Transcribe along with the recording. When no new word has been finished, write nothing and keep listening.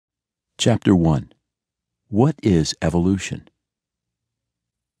Chapter 1. What is evolution?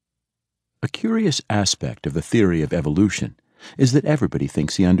 A curious aspect of the theory of evolution is that everybody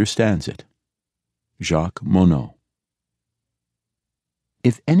thinks he understands it. Jacques Monod.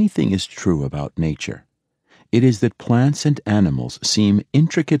 If anything is true about nature, it is that plants and animals seem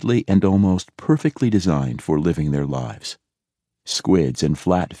intricately and almost perfectly designed for living their lives. Squids and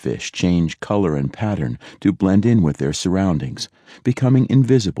flatfish change color and pattern to blend in with their surroundings, becoming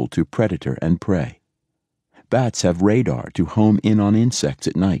invisible to predator and prey. Bats have radar to home in on insects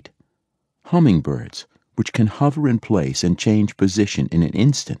at night. Hummingbirds, which can hover in place and change position in an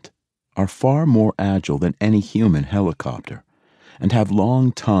instant, are far more agile than any human helicopter, and have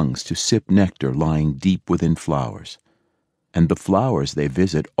long tongues to sip nectar lying deep within flowers. And the flowers they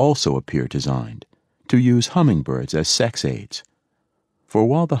visit also appear designed to use hummingbirds as sex aids. For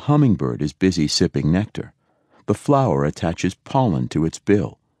while the hummingbird is busy sipping nectar, the flower attaches pollen to its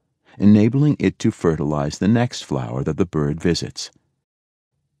bill, enabling it to fertilize the next flower that the bird visits.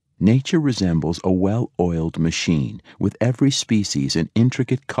 Nature resembles a well-oiled machine with every species an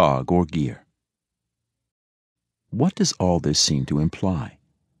intricate cog or gear. What does all this seem to imply?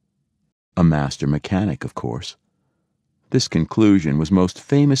 A master mechanic, of course. This conclusion was most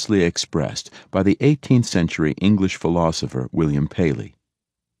famously expressed by the 18th century English philosopher William Paley.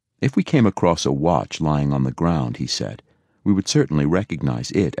 If we came across a watch lying on the ground, he said, we would certainly recognize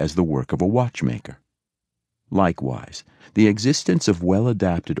it as the work of a watchmaker. Likewise, the existence of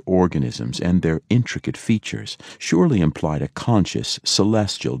well-adapted organisms and their intricate features surely implied a conscious,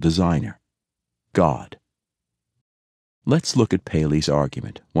 celestial designer, God. Let's look at Paley's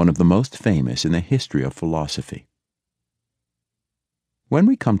argument, one of the most famous in the history of philosophy. When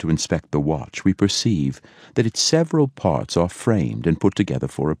we come to inspect the watch, we perceive that its several parts are framed and put together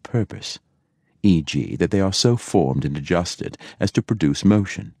for a purpose, e.g., that they are so formed and adjusted as to produce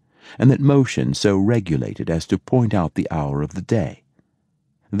motion, and that motion so regulated as to point out the hour of the day.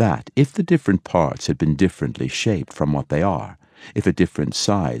 That, if the different parts had been differently shaped from what they are, if a different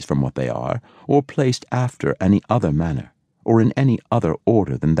size from what they are, or placed after any other manner, or in any other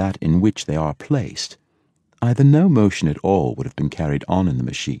order than that in which they are placed, either no motion at all would have been carried on in the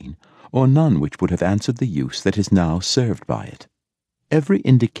machine, or none which would have answered the use that is now served by it. Every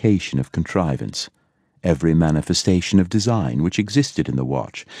indication of contrivance, every manifestation of design which existed in the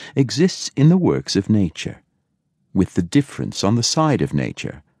watch, exists in the works of nature, with the difference on the side of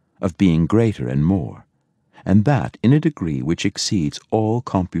nature of being greater and more, and that in a degree which exceeds all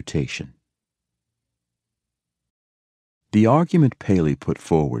computation. The argument Paley put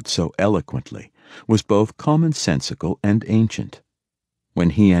forward so eloquently was both commonsensical and ancient.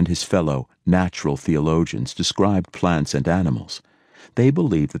 When he and his fellow natural theologians described plants and animals, they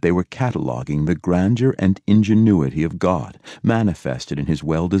believed that they were cataloging the grandeur and ingenuity of God manifested in his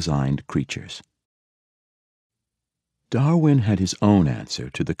well-designed creatures. Darwin had his own answer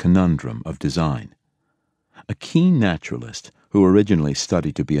to the conundrum of design. A keen naturalist who originally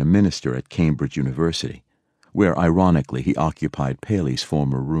studied to be a minister at Cambridge University, where ironically he occupied Paley's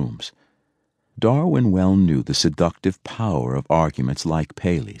former rooms, Darwin well knew the seductive power of arguments like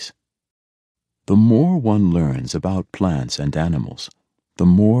Paley's. The more one learns about plants and animals, the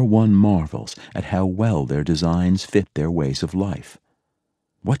more one marvels at how well their designs fit their ways of life.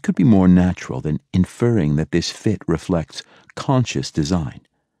 What could be more natural than inferring that this fit reflects conscious design?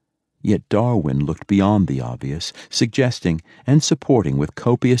 Yet Darwin looked beyond the obvious, suggesting and supporting with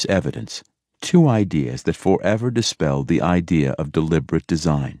copious evidence two ideas that forever dispelled the idea of deliberate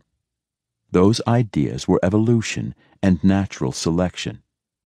design. Those ideas were evolution and natural selection.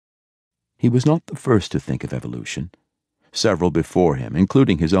 He was not the first to think of evolution. Several before him,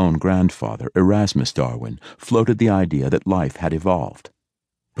 including his own grandfather, Erasmus Darwin, floated the idea that life had evolved.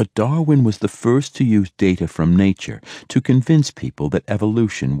 But Darwin was the first to use data from nature to convince people that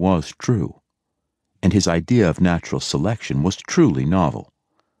evolution was true, and his idea of natural selection was truly novel.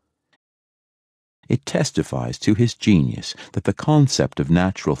 It testifies to his genius that the concept of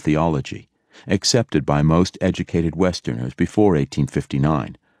natural theology, accepted by most educated Westerners before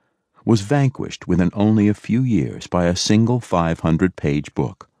 1859, was vanquished within only a few years by a single 500-page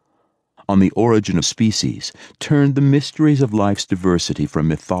book. On the Origin of Species, turned the mysteries of life's diversity from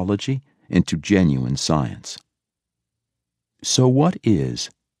mythology into genuine science. So what is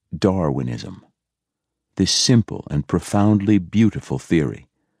Darwinism? This simple and profoundly beautiful theory,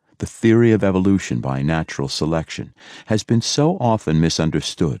 the theory of evolution by natural selection, has been so often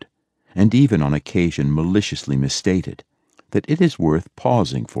misunderstood, and even on occasion maliciously misstated, that it is worth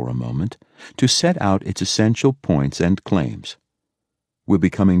pausing for a moment to set out its essential points and claims. We'll be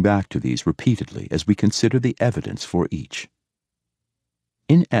coming back to these repeatedly as we consider the evidence for each.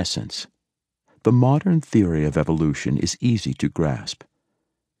 In essence, the modern theory of evolution is easy to grasp.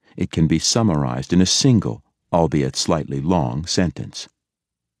 It can be summarized in a single, albeit slightly long, sentence.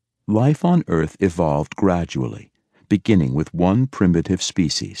 Life on Earth evolved gradually, beginning with one primitive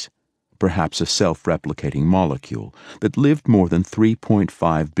species, perhaps a self-replicating molecule that lived more than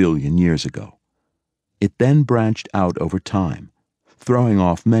 3.5 billion years ago. It then branched out over time, throwing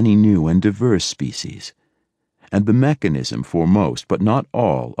off many new and diverse species. And the mechanism for most, but not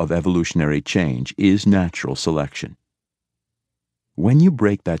all, of evolutionary change is natural selection. When you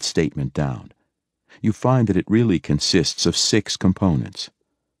break that statement down, you find that it really consists of 6 components: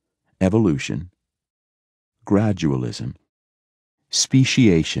 evolution, gradualism,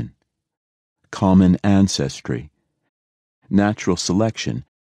 speciation, common ancestry, natural selection,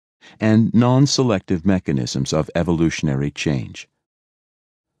 and non-selective mechanisms of evolutionary change.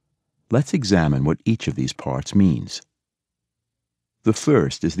 Let's examine what each of these parts means. The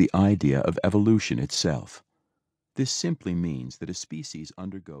first is the idea of evolution itself. This simply means that a species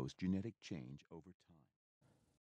undergoes genetic change over time.